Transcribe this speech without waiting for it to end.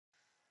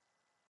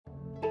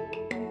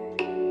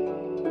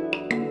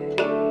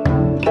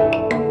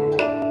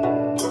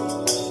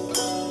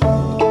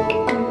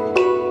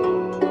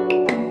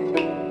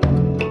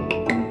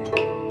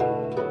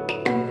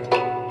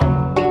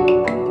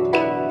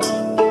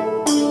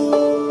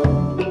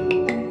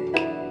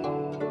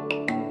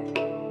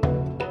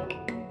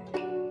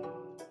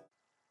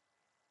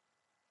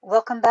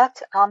back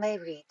to Ame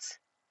Reads.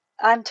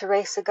 I'm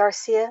Teresa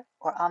Garcia,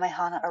 or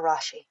Amehana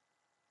Arashi.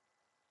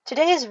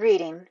 Today's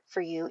reading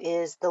for you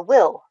is The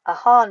Will, a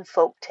Han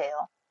folk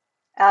tale,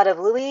 out of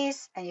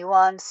Louise and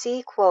Yuan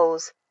C.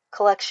 Kuo's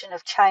collection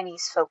of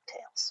Chinese folk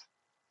tales.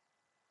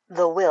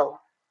 The Will.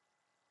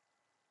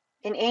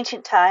 In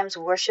ancient times,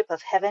 worship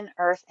of heaven,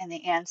 earth, and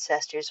the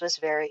ancestors was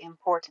very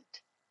important.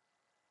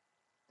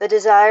 The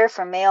desire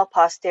for male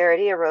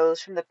posterity arose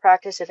from the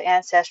practice of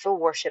ancestral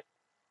worship,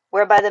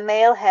 whereby the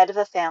male head of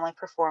a family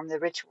performed the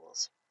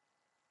rituals.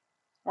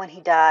 When he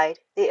died,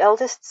 the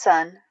eldest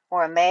son,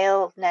 or a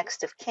male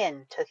next of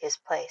kin, took his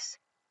place.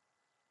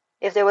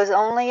 If there was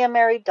only a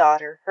married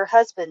daughter, her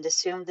husband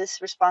assumed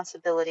this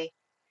responsibility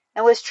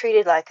and was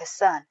treated like a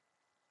son,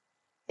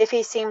 if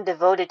he seemed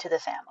devoted to the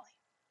family.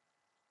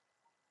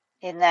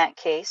 In that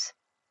case,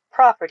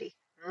 property,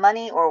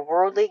 money, or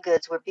worldly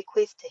goods were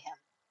bequeathed to him.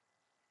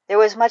 There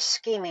was much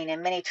scheming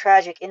and many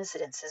tragic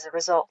incidents as a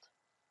result.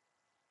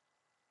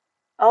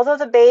 Although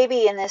the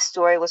baby in this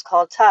story was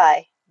called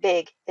Tai,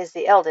 Big is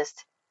the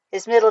eldest,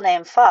 his middle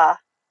name Fa,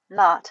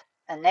 not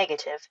a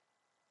negative,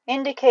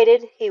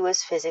 indicated he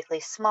was physically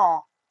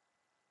small.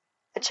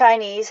 The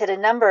Chinese had a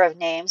number of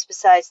names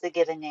besides the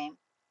given name: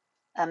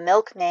 a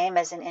milk name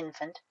as an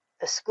infant,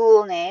 a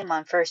school name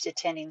on first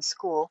attending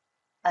school,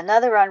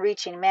 another on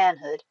reaching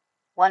manhood,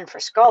 one for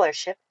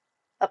scholarship,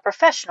 a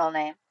professional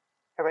name,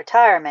 a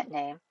retirement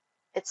name,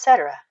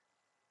 etc.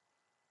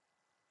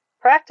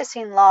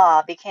 Practicing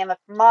law became a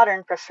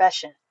modern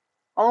profession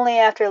only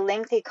after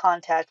lengthy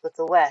contact with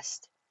the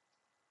West.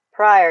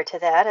 Prior to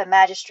that, a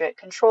magistrate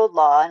controlled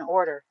law and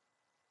order.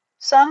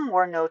 Some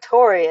were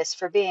notorious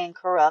for being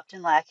corrupt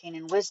and lacking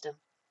in wisdom.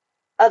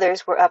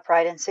 Others were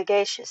upright and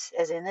sagacious,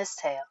 as in this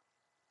tale.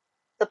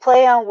 The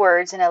play on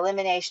words and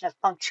elimination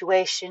of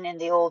punctuation in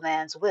the old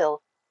man's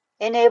will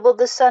enabled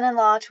the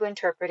son-in-law to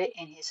interpret it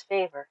in his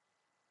favor.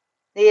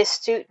 The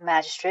astute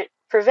magistrate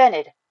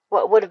prevented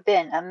what would have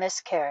been a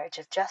miscarriage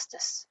of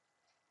justice.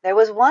 There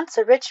was once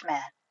a rich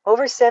man,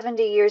 over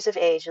 70 years of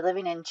age,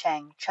 living in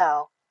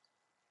Changchou.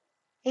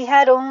 He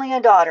had only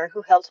a daughter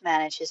who helped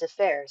manage his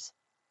affairs.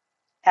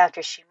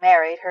 After she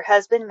married, her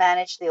husband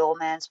managed the old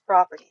man's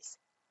properties.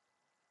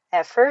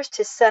 At first,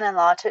 his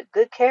son-in-law took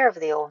good care of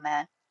the old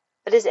man,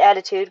 but his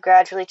attitude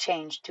gradually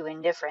changed to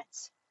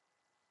indifference.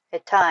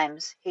 At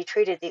times, he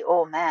treated the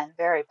old man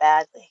very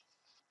badly.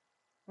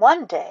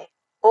 One day,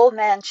 old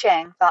man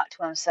Chang thought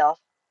to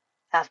himself,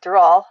 "After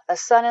all, a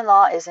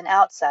son-in-law is an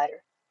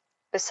outsider.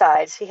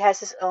 Besides, he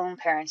has his own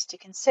parents to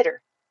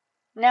consider.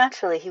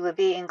 Naturally, he would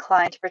be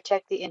inclined to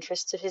protect the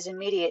interests of his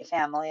immediate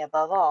family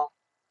above all.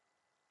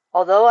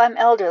 Although I'm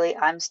elderly,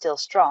 I'm still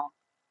strong.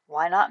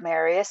 Why not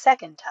marry a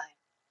second time?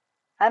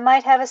 I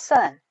might have a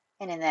son,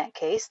 and in that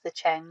case the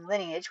Chang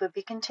lineage would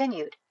be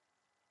continued."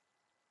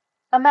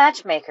 A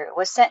matchmaker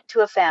was sent to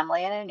a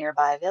family in a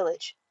nearby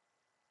village.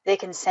 They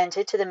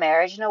consented to the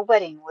marriage, and a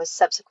wedding was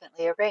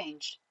subsequently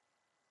arranged.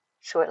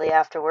 Shortly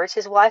afterwards,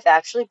 his wife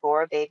actually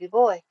bore a baby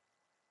boy.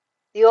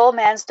 The old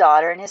man's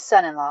daughter and his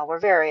son-in-law were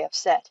very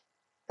upset.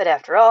 But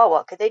after all,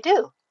 what could they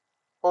do?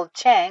 Old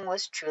Chang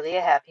was truly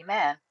a happy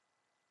man.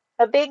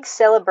 A big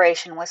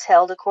celebration was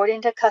held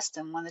according to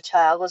custom when the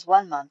child was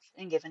 1 month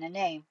and given a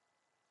name.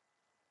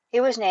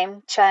 He was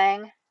named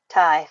Chang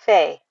Tai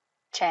Fei,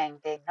 Chang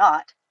Big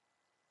Not,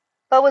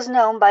 but was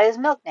known by his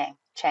milk name,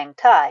 Chang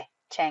Tai,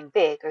 Chang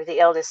Big, or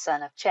the eldest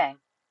son of Chang.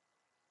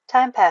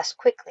 Time passed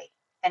quickly,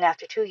 and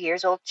after 2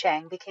 years old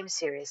Chang became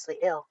seriously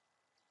ill.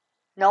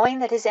 Knowing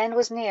that his end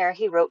was near,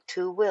 he wrote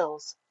 2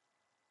 wills.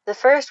 The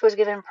first was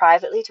given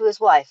privately to his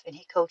wife, and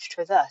he coached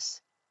her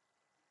thus: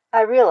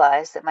 "I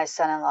realize that my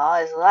son-in-law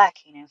is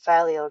lacking in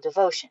filial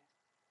devotion.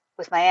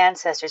 With my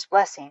ancestors'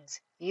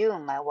 blessings, you,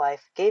 my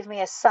wife, gave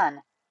me a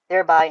son,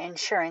 thereby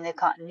ensuring the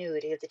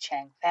continuity of the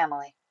Chang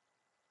family.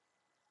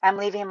 I'm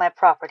leaving my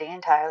property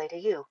entirely to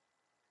you.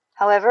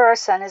 However, our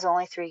son is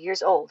only 3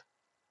 years old.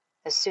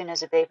 As soon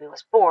as a baby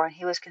was born,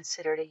 he was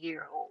considered a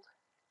year old.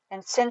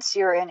 And since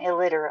you're an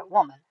illiterate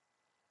woman,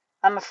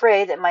 I'm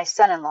afraid that my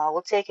son-in-law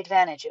will take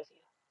advantage of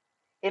you.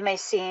 It may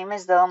seem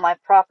as though my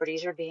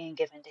properties are being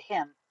given to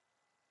him.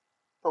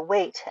 But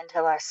wait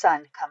until our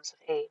son comes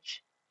of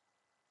age.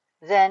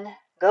 Then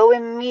go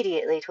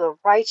immediately to a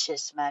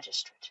righteous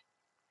magistrate.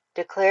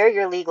 Declare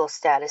your legal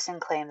status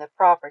and claim the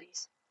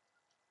properties.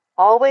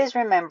 Always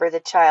remember the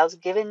child's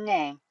given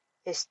name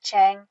is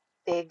Chang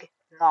Big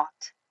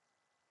Not.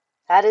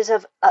 That is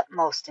of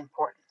utmost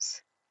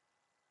importance."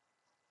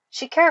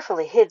 She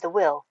carefully hid the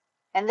will,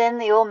 and then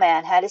the old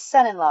man had his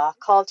son-in-law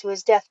called to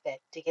his deathbed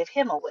to give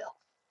him a will.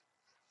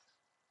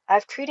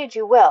 "I've treated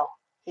you well,"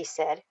 he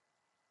said.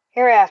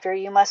 "Hereafter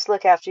you must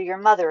look after your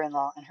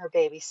mother-in-law and her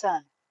baby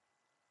son.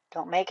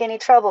 Don't make any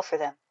trouble for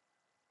them.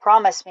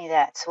 Promise me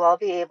that, so I'll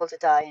be able to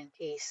die in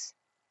peace."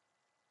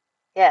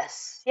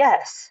 "Yes,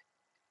 yes,"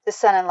 the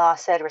son-in-law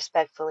said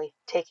respectfully,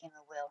 taking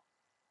the will.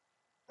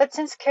 But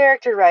since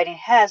character writing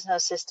has no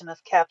system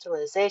of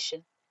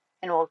capitalization,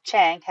 and old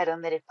Chang had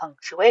omitted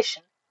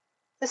punctuation,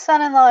 the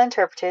son-in-law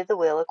interpreted the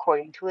will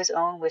according to his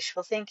own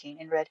wishful thinking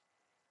and read,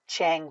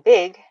 "Chang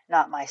Big,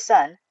 not my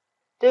son,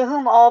 to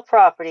whom all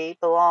property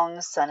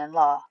belongs,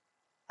 son-in-law,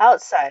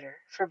 outsider,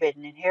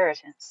 forbidden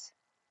inheritance.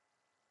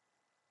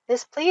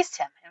 This pleased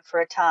him, and for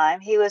a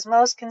time he was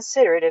most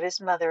considerate of his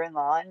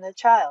mother-in-law and the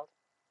child.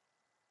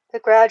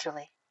 But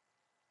gradually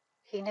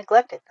he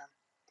neglected them.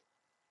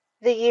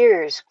 The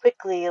years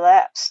quickly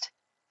elapsed,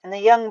 and the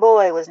young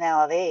boy was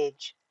now of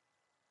age.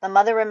 The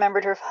mother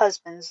remembered her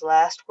husband's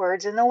last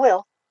words in the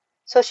will,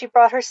 so she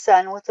brought her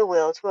son with the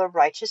will to a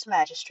righteous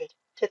magistrate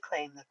to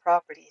claim the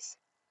properties.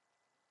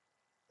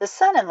 The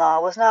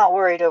son-in-law was not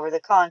worried over the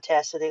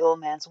contents of the old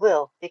man's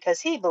will,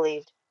 because he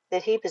believed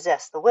that he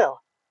possessed the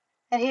will,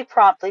 and he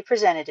promptly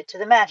presented it to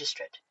the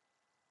magistrate.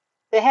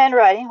 The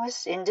handwriting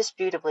was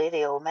indisputably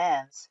the old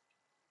man's.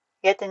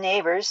 Yet the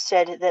neighbors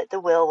said that the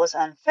will was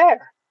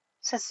unfair,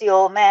 since the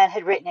old man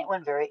had written it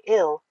when very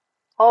ill,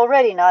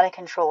 already not in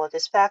control of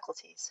his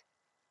faculties.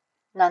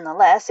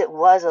 Nonetheless, it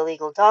was a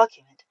legal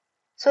document,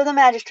 so the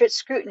magistrate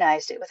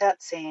scrutinized it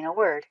without saying a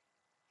word,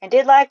 and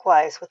did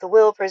likewise with the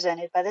will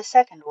presented by the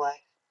second wife.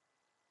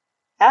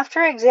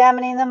 After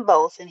examining them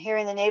both and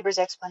hearing the neighbors'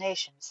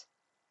 explanations,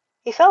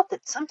 he felt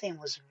that something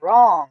was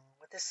wrong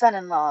with the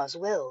son-in-law's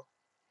will,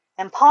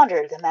 and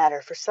pondered the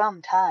matter for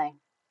some time.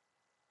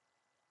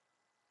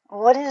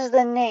 "What is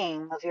the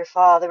name of your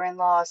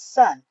father-in-law's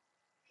son?"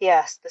 he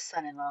asked the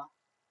son-in-law.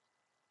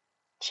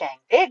 "Chang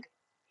Big,"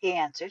 he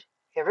answered.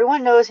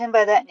 "Everyone knows him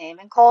by that name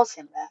and calls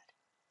him that."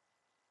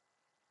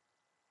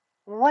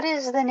 "What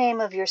is the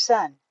name of your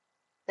son?"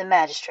 the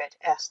magistrate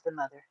asked the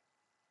mother.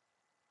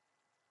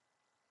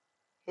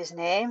 "His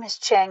name is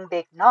Chang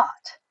Big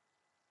Not.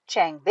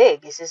 Chang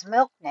Big is his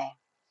milk name."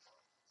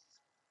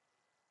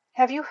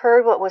 "Have you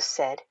heard what was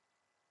said?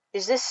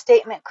 Is this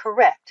statement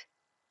correct?"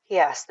 he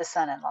asked the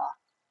son-in-law.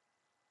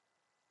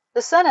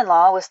 The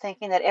son-in-law was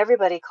thinking that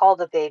everybody called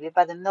the baby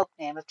by the milk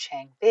name of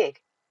Chang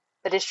Big,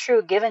 but his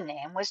true given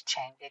name was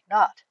Chang Big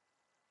Not,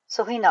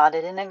 so he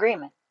nodded in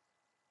agreement.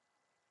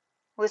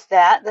 With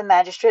that, the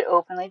magistrate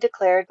openly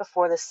declared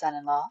before the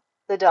son-in-law,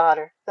 the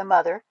daughter, the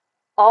mother,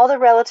 all the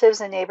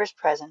relatives and neighbors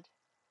present,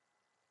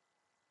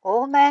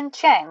 "Old man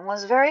Chang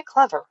was very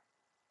clever.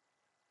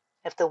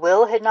 If the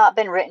will had not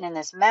been written in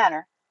this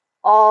manner,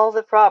 all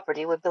the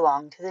property would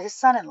belong to his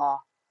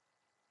son-in-law.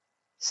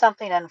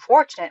 Something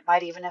unfortunate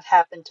might even have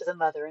happened to the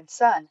mother and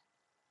son.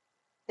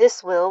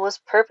 This will was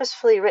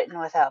purposefully written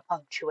without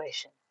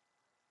punctuation."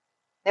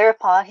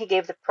 Thereupon he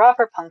gave the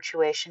proper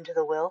punctuation to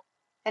the will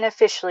and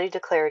officially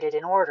declared it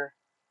in order.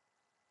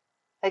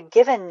 A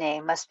given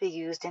name must be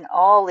used in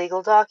all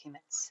legal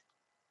documents.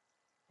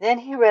 Then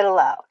he read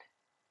aloud,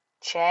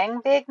 "Chang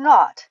Big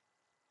Not,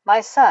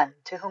 my son,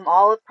 to whom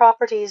all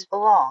properties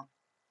belong.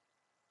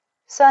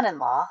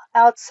 Son-in-law,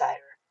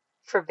 outsider,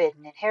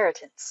 forbidden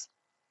inheritance."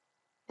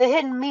 The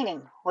hidden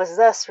meaning was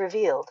thus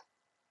revealed.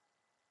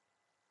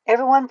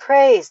 Everyone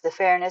praised the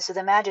fairness of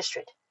the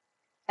magistrate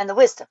and the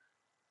wisdom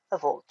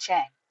of old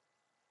Chang.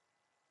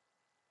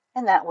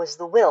 And that was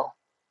the will.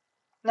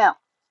 Now,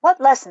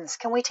 what lessons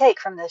can we take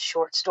from this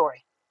short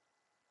story?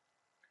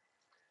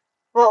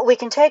 Well, we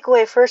can take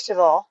away, first of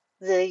all,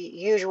 the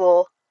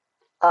usual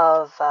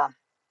of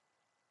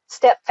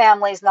step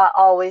families not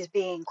always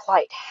being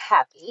quite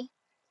happy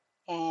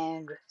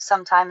and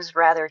sometimes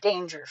rather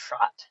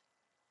danger-fraught.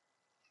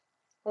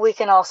 We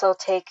can also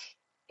take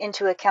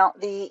into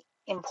account the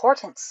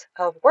importance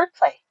of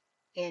wordplay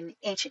in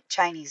ancient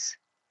Chinese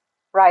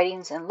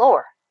writings and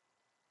lore.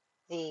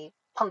 The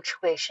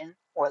punctuation,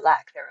 or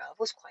lack thereof,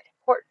 was quite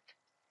important,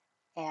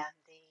 and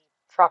the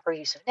proper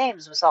use of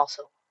names was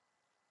also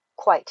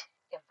quite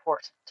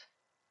important.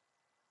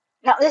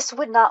 Now, this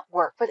would not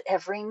work with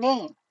every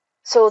name,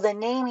 so the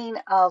naming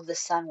of the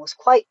son was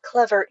quite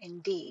clever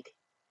indeed,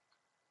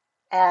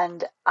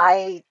 and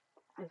I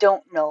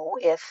don't know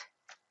if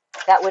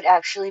that would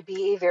actually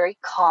be a very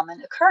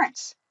common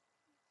occurrence.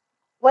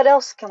 What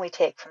else can we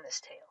take from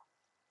this tale?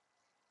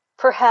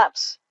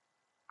 Perhaps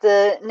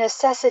the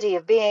necessity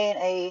of being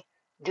a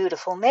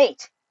dutiful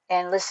mate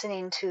and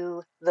listening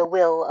to the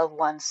will of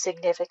one's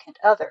significant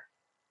other.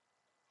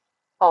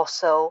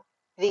 Also,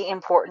 the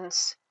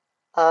importance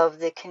of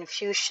the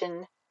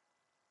Confucian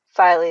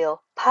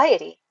filial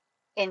piety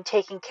in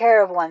taking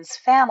care of one's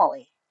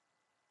family.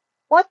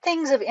 What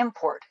things of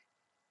import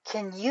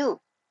can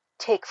you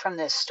take from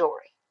this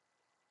story?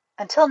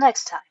 Until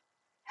next time,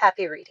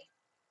 happy reading.